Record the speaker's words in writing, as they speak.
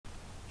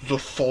The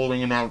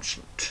following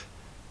announcement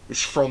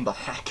is from the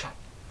hacker.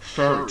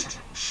 Fairy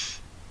tales.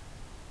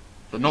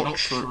 They're not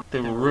true.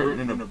 They were written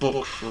in a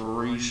book for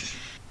a reason.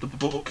 The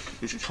book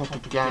is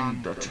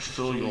propaganda to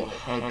fill your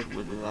head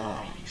with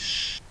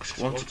lies. Because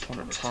once upon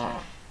a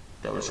time,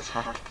 there was a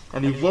hacker,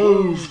 and he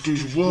wove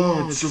these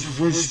words of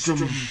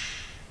wisdom.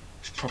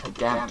 It's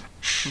propaganda.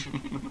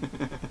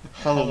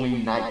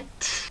 Halloween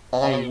night,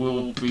 I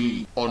will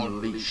be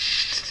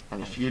unleashed.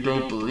 And if you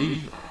don't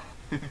believe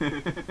that,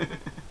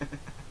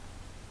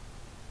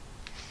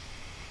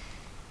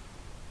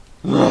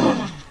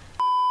 run.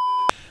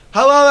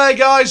 Hello there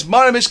guys,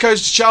 my name is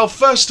Coaster.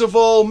 First of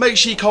all, make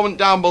sure you comment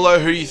down below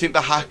who you think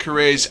the hacker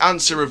is,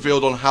 answer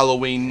revealed on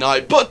Halloween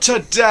night. But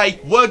today,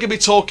 we're going to be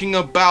talking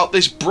about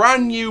this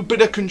brand new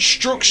bit of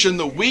construction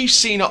that we've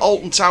seen at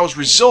Alton Towers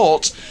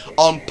Resort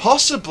on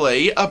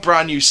possibly a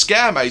brand new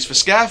scare maze for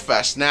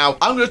Scarefest. Now,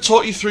 I'm going to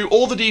talk you through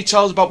all the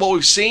details about what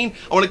we've seen.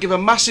 I want to give a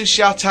massive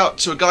shout out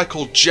to a guy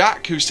called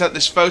Jack who sent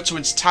this photo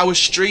into Tower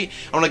Street.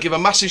 I want to give a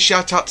massive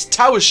shout out to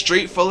Tower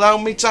Street for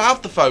allowing me to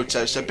have the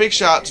photo. So big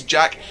shout out to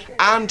Jack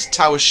and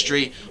Tower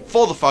Street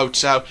for the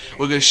photo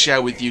we're going to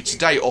share with you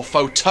today, or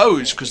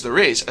photos, because there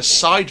is a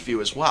side view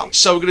as well.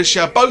 So we're going to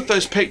share both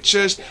those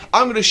pictures.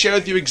 I'm going to share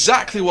with you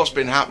exactly what's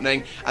been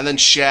happening and then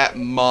share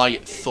my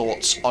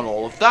thoughts on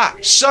all of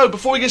that. So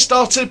before we get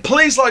started,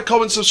 please like,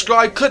 comment,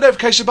 subscribe, click the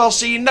notification bell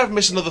so you never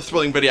miss another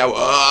thrilling video.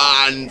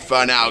 And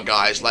for now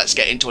guys, let's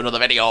get into another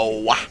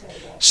video.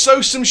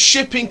 So some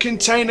shipping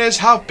containers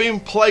have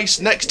been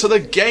placed next to the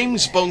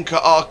Games Bunker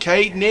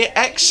arcade near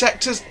X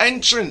Sector's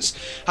entrance,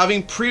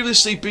 having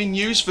previously been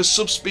used for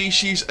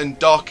Subspecies and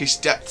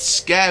Darkest Depths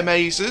scare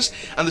mazes,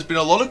 and there's been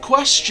a lot of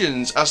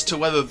questions as to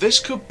whether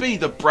this could be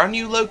the brand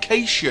new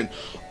location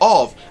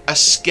of a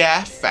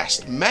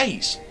Scarefest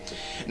maze.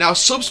 Now,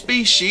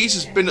 Subspecies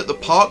has been at the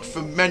park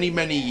for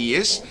many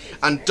years,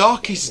 and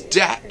Darkest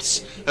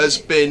Depths has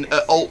been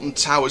at Alton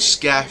Towers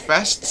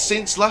Scarefest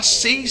since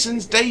last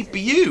season's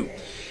debut.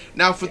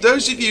 Now, for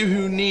those of you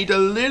who need a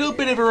little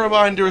bit of a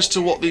reminder as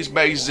to what these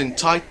mazes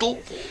entitle,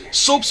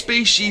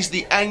 Subspecies,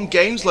 the end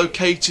games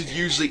located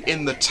usually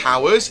in the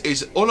towers,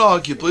 is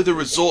unarguably the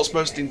resort's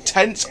most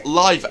intense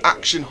live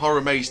action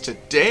horror maze to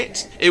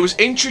date. It was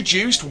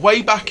introduced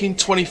way back in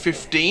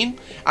 2015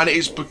 and it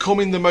is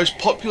becoming the most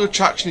popular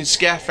attraction in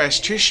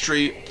Scarefest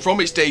history from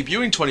its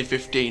debut in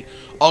 2015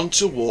 on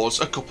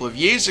towards a couple of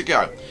years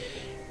ago.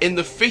 In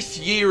the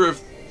 5th year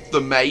of the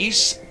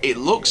maze, it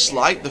looks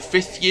like the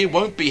 5th year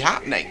won't be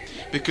happening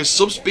because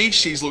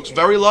Subspecies looks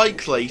very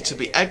likely to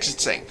be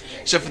exiting.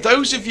 So for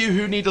those of you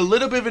who need a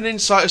little bit of an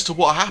insight as to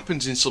what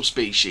happens in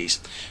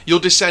Subspecies, you'll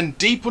descend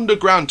deep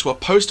underground to a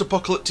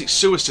post-apocalyptic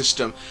sewer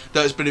system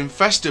that has been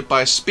infested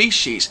by a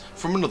species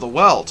from another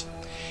world.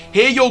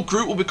 Here your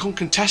group will become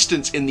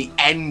contestants in the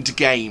end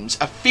games,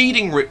 a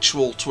feeding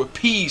ritual to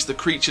appease the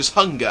creature's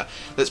hunger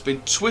that's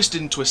been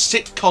twisted into a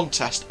sick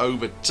contest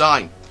over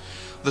time.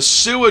 The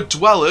sewer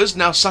dwellers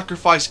now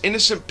sacrifice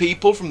innocent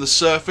people from the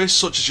surface,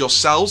 such as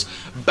yourselves,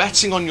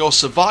 betting on your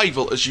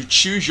survival as you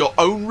choose your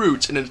own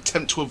route in an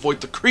attempt to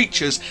avoid the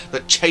creatures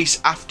that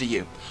chase after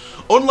you.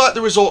 Unlike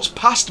the resort's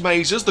past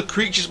mazes, the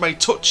creatures may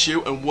touch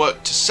you and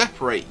work to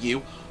separate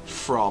you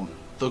from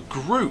the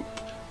group.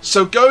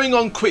 So going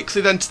on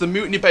quickly then to the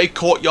Mutiny Bay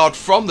courtyard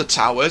from the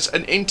towers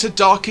and into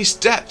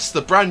Darkest Depths,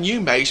 the brand new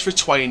maze for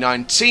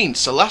 2019.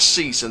 So last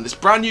season, this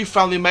brand new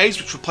family maze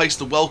which replaced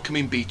the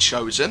Welcoming Be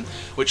Chosen,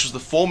 which was the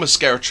former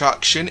scare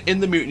attraction in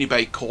the Mutiny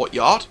Bay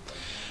courtyard.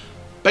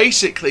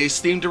 Basically, it's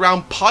themed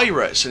around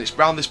pirates and it's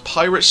around this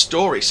pirate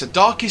story. So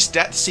Darkest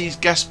Depths sees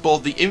guests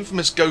board the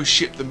infamous ghost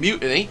ship the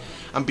Mutiny,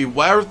 and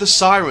beware of the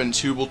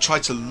sirens who will try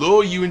to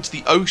lure you into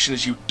the ocean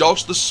as you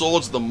dodge the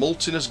swords of the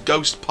multinous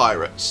ghost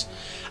pirates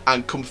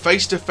and come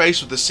face to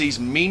face with the sea's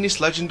meanest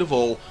legend of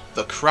all,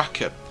 the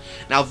Kraken.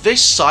 Now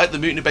this site, the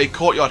Mutiny Bay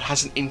Courtyard,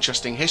 has an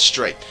interesting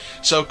history.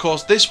 So of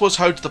course this was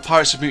home to the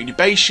Pirates of Mutiny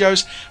Bay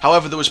shows.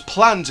 However, there was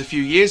plans a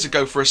few years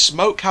ago for a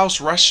smokehouse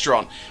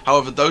restaurant.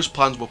 However, those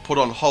plans were put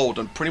on hold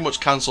and pretty much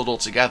cancelled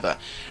altogether.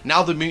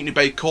 Now the Mutiny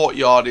Bay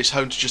Courtyard is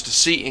home to just a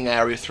seating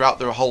area throughout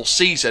the whole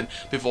season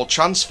before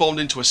transformed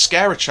into a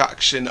scare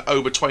attraction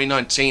over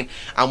 2019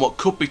 and what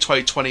could be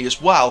 2020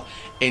 as well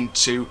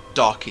into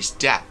Darkest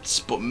Depths.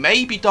 But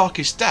maybe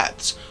Darkest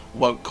Depths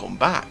won't come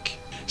back.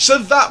 So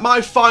that,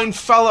 my fine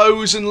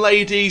fellows and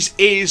ladies,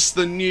 is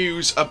the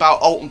news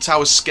about Alton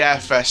Towers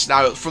Scarefest.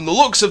 Now, from the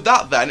looks of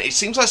that then, it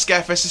seems like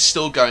Scarefest is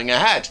still going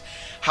ahead.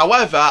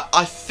 However,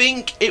 I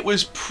think it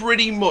was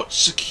pretty much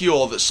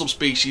secure that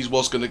Subspecies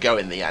was going to go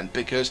in the end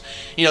because,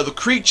 you know, the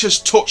creatures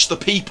touch the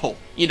people,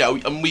 you know,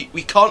 and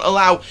we can't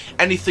allow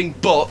anything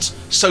but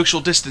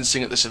social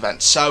distancing at this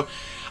event. So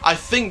I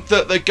think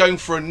that they're going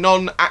for a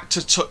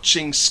non-actor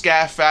touching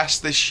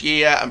Scarefest this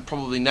year and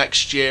probably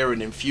next year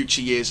and in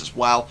future years as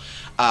well.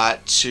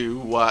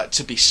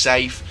 To be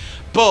safe.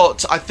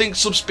 But I think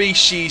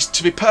Subspecies,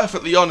 to be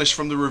perfectly honest,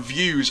 from the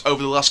reviews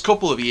over the last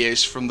couple of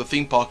years from the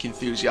theme park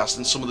enthusiasts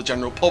and some of the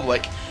general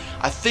public,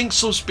 I think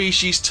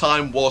Subspecies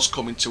time was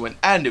coming to an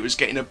end. It was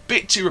getting a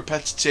bit too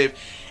repetitive.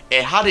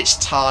 It had its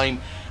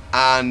time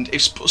And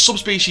if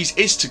subspecies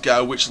is to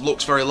go, which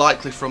looks very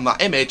likely from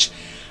that image,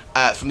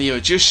 from the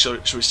images, shall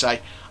we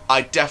say,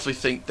 I definitely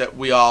think that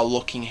we are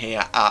looking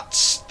here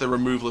at the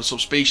removal of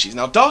subspecies.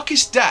 Now,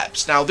 Darkest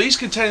Depths. Now, these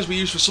containers were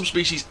used for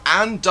subspecies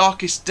and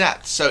Darkest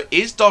Depths. So,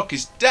 is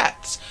Darkest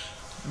Depths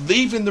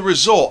leaving the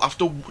resort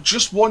after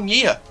just 1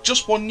 year?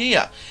 Just 1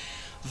 year.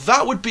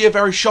 That would be a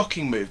very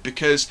shocking move,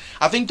 because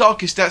I think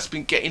Darkest Depths has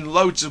been getting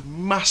loads of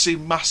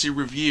massive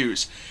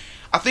reviews.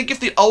 I think if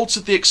they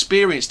altered the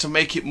experience to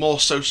make it more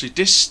socially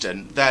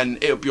distant, then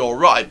it would be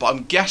alright. But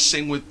I'm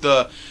guessing with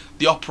the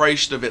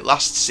operation of it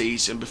last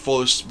season,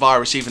 before this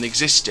virus even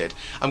existed,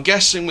 I'm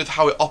guessing with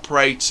how it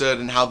operated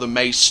and how the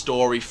maze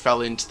story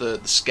fell into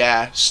the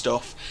scare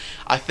stuff,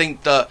 I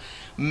think that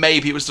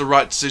maybe it was the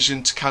right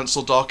decision to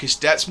cancel Darkest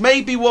Depths.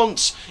 Maybe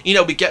once, you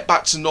know, we get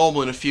back to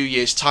normal in a few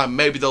years' time,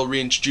 maybe they'll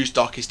reintroduce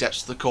Darkest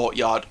Depths to the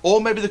courtyard, or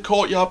maybe the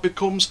courtyard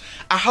becomes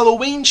a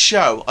Halloween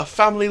show, a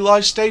family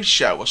live stage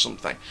show or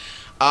something,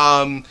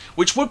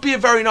 which would be a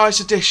very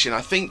nice addition.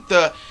 I think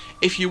that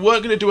if you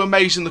weren't going to do a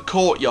maze in the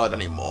courtyard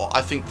anymore,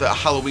 I think that a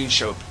Halloween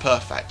show would be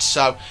perfect.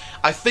 So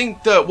I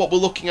think that what we're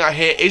looking at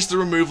here is the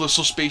removal of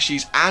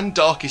subspecies and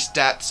Darkest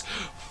Depths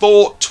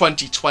for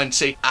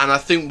 2020, and I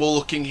think we're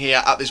looking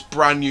here at this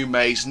brand new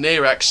maze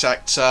near X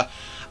Sector.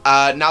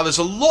 Now, there's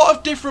a lot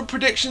of different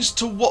predictions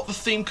to what the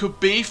theme could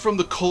be from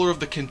the colour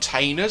of the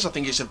containers. I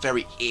think it's a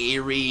very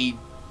eerie,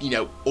 you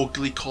know,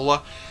 ugly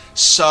colour.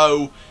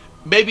 So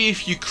maybe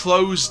if you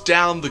close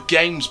down the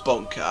games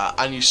bunker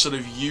and you sort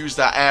of use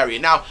that area.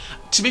 Now,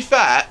 to be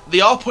fair,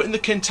 they are putting the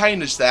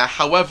containers there,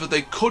 however,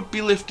 they could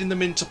be lifting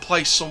them into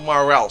place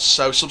somewhere else.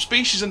 So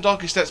subspecies and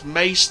Darkest Depths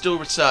may still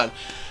return.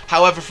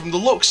 However, from the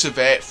looks of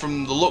it,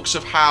 from the looks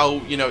of how,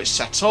 you know, it's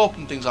set up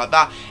and things like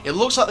that, it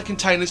looks like the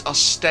containers are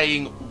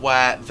staying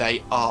where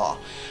they are.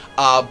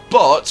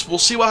 But we'll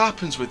see what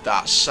happens with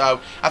that. So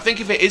I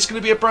think if it is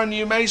going to be a brand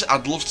new maze,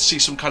 I'd love to see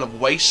some kind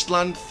of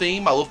wasteland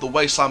theme. I love the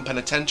wasteland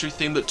penitentiary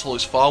theme that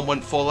Tully's Farm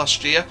went for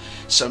last year,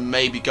 so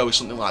maybe go with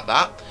something like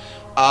that.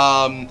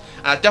 And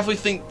I definitely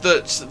think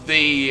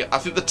that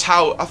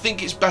I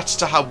think it's better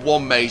to have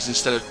one maze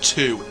instead of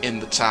two in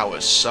the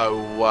towers.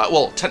 So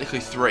well, technically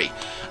three,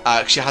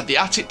 because you had the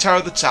attic tower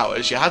of the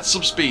towers, you had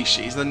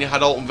subspecies, and then you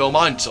had Altonville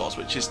Mine Tours,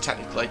 which is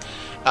technically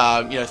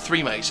you know,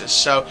 3 mazes.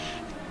 So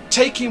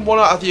taking one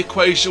out of the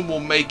equation will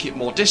make it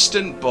more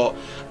distant, but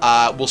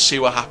we'll see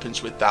what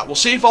happens with that. We'll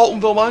see if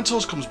Altonville Mine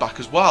Tours comes back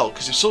as well,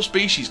 because if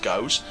subspecies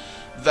goes,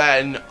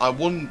 then I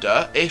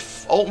wonder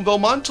if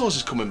Altonville Mine Tours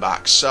is coming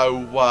back.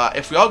 So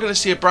if we are going to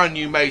see a brand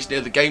new maze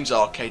near the Games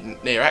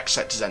Arcade, near X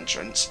Sector's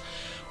entrance,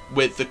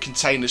 with the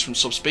containers from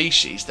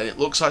subspecies, then it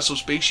looks like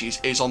subspecies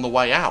is on the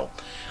way out.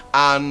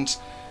 And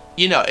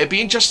you know, it'd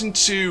be interesting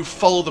to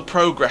follow the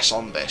progress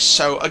on this.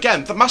 So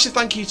again, massive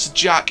thank you to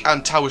Jack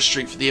and Tower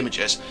Street for the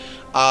images.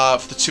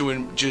 For the 2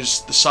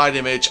 images, the side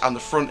image and the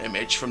front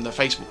image from the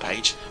Facebook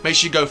page. Make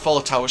sure you go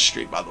follow Tower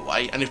Street, by the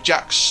way. And if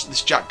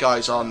this Jack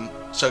guy's on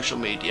social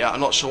media, I'm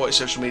not sure what his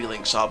social media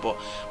links are, but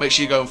make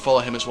sure you go and follow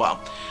him as well.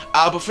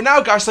 But for now,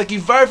 guys, thank you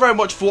very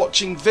much for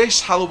watching this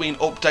Halloween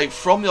update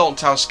from the Alton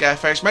Town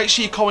Scarefest. Make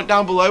sure you comment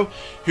down below,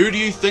 who do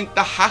you think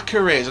the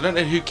hacker is? I don't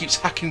know who keeps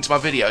hacking into my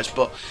videos,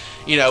 but,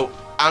 you know,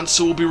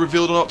 answer will be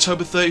revealed on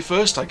October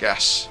 31st, I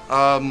guess.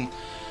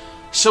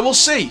 So we'll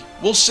see.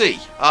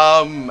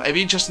 It'd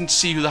be interesting to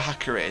see who the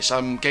hacker is.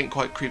 I'm getting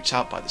quite creeped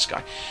out by this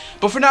guy.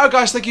 But for now,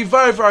 guys, thank you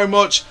very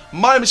much.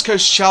 My name is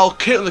Coast Chal,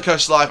 Kit on the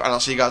Coast Live, and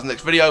I'll see you guys in the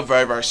next video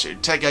very soon.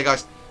 Take care,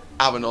 guys.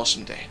 Have an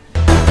awesome day.